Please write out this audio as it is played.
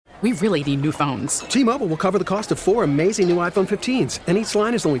We really need new phones. T-Mobile will cover the cost of 4 amazing new iPhone 15s, and each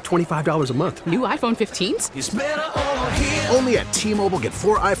line is only $25 a month. New iPhone 15s? It's better over here. Only at T-Mobile, get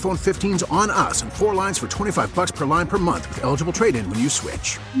 4 iPhone 15s on us and 4 lines for $25 per line per month with eligible trade-in when you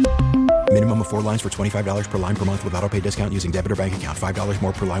switch. Minimum of 4 lines for $25 per line per month with autopay discount using debit or bank account. $5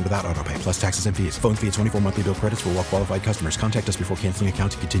 more per line without autopay, plus taxes and fees. Phone fee at 24 monthly bill credits for well-qualified customers. Contact us before canceling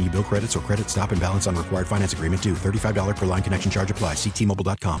account to continue bill credits or credit stop and balance on required finance agreement due. $35 per line connection charge applies. See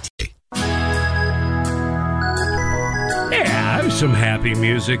T-Mobile.com. Yeah, I have some happy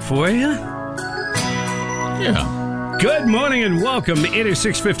music for you. Yeah. Good morning and welcome. It is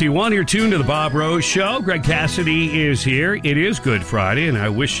 6:51. You're tuned to the Bob Rose Show. Greg Cassidy is here. It is Good Friday, and I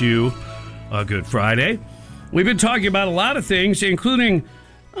wish you a Good Friday. We've been talking about a lot of things, including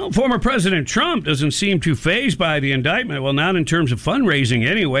former President Trump doesn't seem too fazed by the indictment. Well, not in terms of fundraising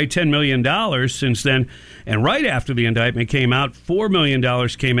anyway. $10 million since then. And right after the indictment came out, $4 million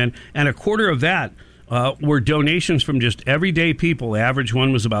came in, and a quarter of that were donations from just everyday people. The average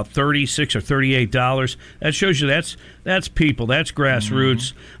one was about $36 or $38. That shows you that's people, that's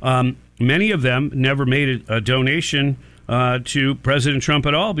grassroots. Many of them never made a donation to President Trump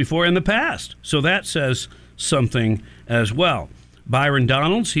at all before in the past. So that says something as well. Byron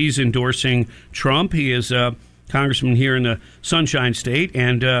Donalds, he's endorsing Trump. He is a congressman here in the Sunshine State,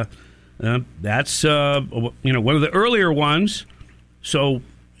 and that's one of the earlier ones. So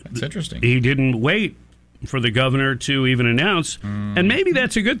that's interesting. He didn't wait for the governor to even announce, and maybe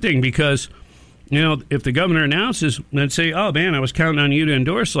that's a good thing because, if the governor announces and say, "Oh man, I was counting on you to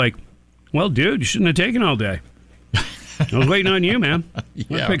endorse," like, well, dude, you shouldn't have taken all day. I was waiting on you, man.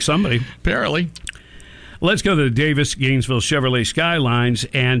 Yeah. Pick somebody. Apparently. Let's go to the Davis Gainesville Chevrolet Skylines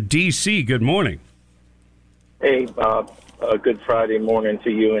and DC. Good morning. Hey, Bob. Good Friday morning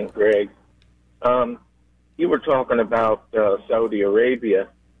to you and Greg. You were talking about Saudi Arabia,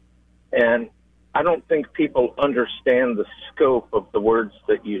 and I don't think people understand the scope of the words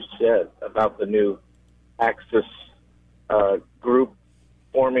that you said about the new Axis group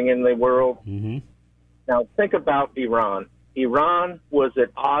forming in the world. Mm-hmm. Now, think about Iran. Iran was at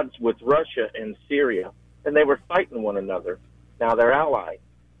odds with Russia and Syria, and they were fighting one another. Now they're allies.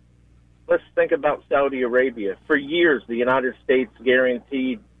 Let's think about Saudi Arabia. For years, the United States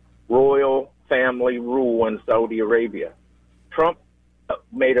guaranteed royal family rule in Saudi Arabia. Trump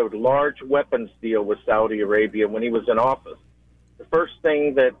made a large weapons deal with Saudi Arabia when he was in office. The first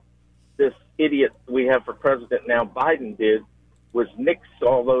thing that this idiot we have for president now, Biden, did was nix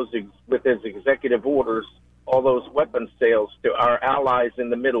all those, with his executive orders, all those weapons sales to our allies in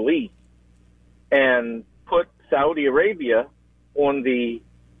the Middle East and put Saudi Arabia on the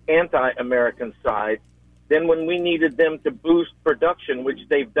anti-American side. Then when we needed them to boost production, which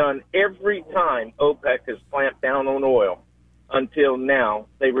they've done every time OPEC has clamped down on oil until now,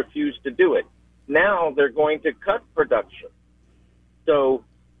 they refuse to do it. Now they're going to cut production. So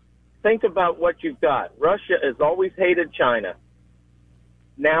think about what you've got. Russia has always hated China.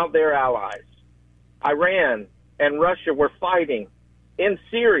 Now they're allies. Iran and Russia were fighting in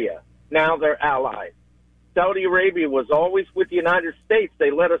Syria. Now they're allies. Saudi Arabia was always with the United States.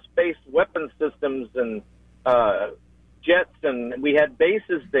 They let us base weapon systems and jets, and we had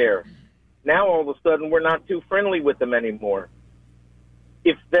bases there. Now all of a sudden we're not too friendly with them anymore.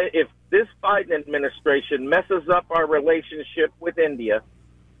 If this Biden administration messes up our relationship with India,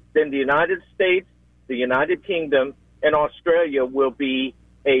 then the United States, the United Kingdom, and Australia will be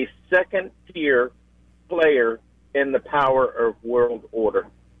a second-tier player in the power of world order.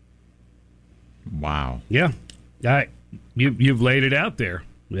 Wow. Yeah. You've laid it out there.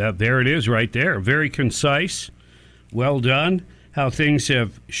 Yeah, there it is right there. Very concise. Well done. How things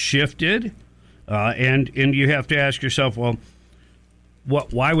have shifted. And you have to ask yourself, well,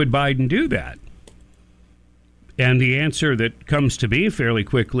 why would Biden do that? And the answer that comes to me fairly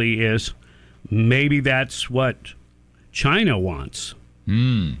quickly is maybe that's what China wants.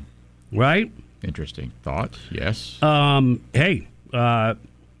 Right? Interesting thought. Yes. Hey,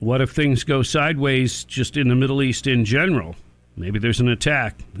 what if things go sideways just in the Middle East in general? Maybe there's an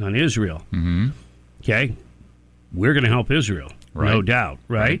attack on Israel. Mm-hmm. Okay. We're going to help Israel. Right. No doubt.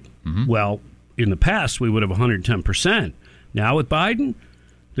 Right? Mm-hmm. Well, in the past, we would have 110%. Now with Biden,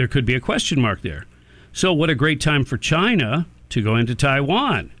 there could be a question mark there. So what a great time for China to go into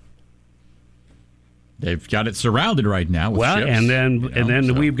Taiwan. They've got it surrounded right now with ships, and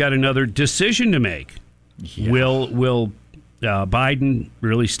then we've got another decision to make. Yeah. Will Biden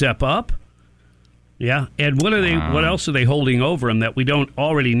really step up? Yeah. And what are they? What else are they holding over him that we don't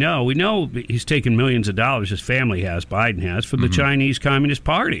already know? We know he's taken millions of dollars. His family has. Biden has from the Chinese Communist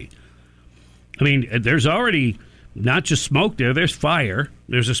Party. I mean, there's already not just smoke there. There's fire.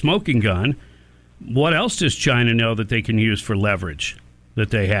 There's a smoking gun. What else does China know that they can use for leverage that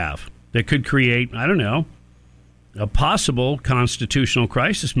they have that could create, I don't know, a possible constitutional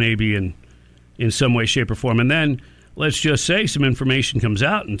crisis maybe in some way, shape, or form? And then let's just say some information comes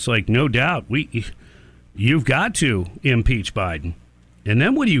out and it's like, no doubt, you've got to impeach Biden. And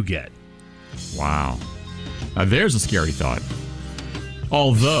then what do you get? Wow. Now there's a scary thought.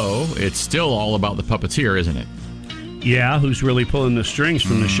 Although it's still all about the puppeteer, isn't it? Yeah, who's really pulling the strings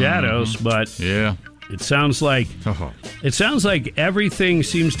from the shadows? But yeah, it sounds like everything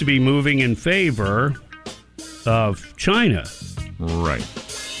seems to be moving in favor of China. Right.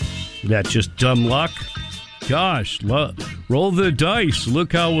 That's just dumb luck. Gosh, roll the dice.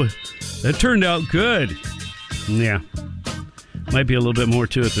 Look how that turned out good. Yeah, might be a little bit more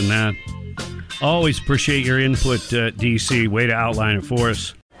to it than that. Always appreciate your input, DC. Way to outline it for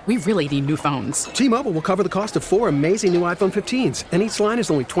us. We really need new phones. T-Mobile will cover the cost of 4 amazing new iPhone 15s, and each line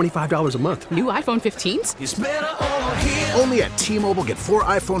is only $25 a month. New iPhone 15s? It's better over here. Only at T-Mobile, get 4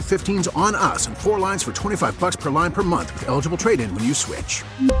 iPhone 15s on us and 4 lines for $25 per line per month with eligible trade-in when you switch.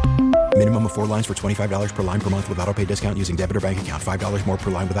 Minimum of 4 lines for $25 per line per month with autopay discount using debit or bank account. $5 more per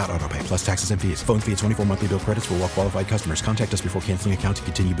line without autopay, plus taxes and fees. Phone fee at 24 monthly bill credits for well-qualified customers. Contact us before canceling account to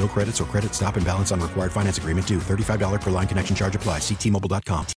continue bill credits or credit stop and balance on required finance agreement due. $35 per line connection charge applies. See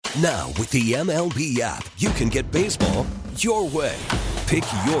T-Mobile.com. Now, with the MLB app, you can get baseball your way. Pick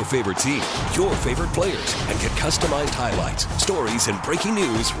your favorite team, your favorite players, and get customized highlights, stories, and breaking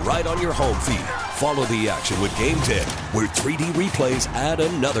news right on your home feed. Follow the action with Game 10, where 3D replays add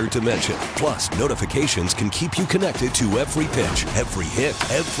another dimension. Plus, notifications can keep you connected to every pitch, every hit,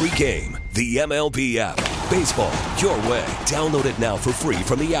 every game. The MLB app. Baseball your way. Download it now for free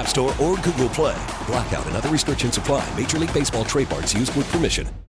from the App Store or Google Play. Blackout and other restrictions apply. Major League Baseball trademarks used with permission.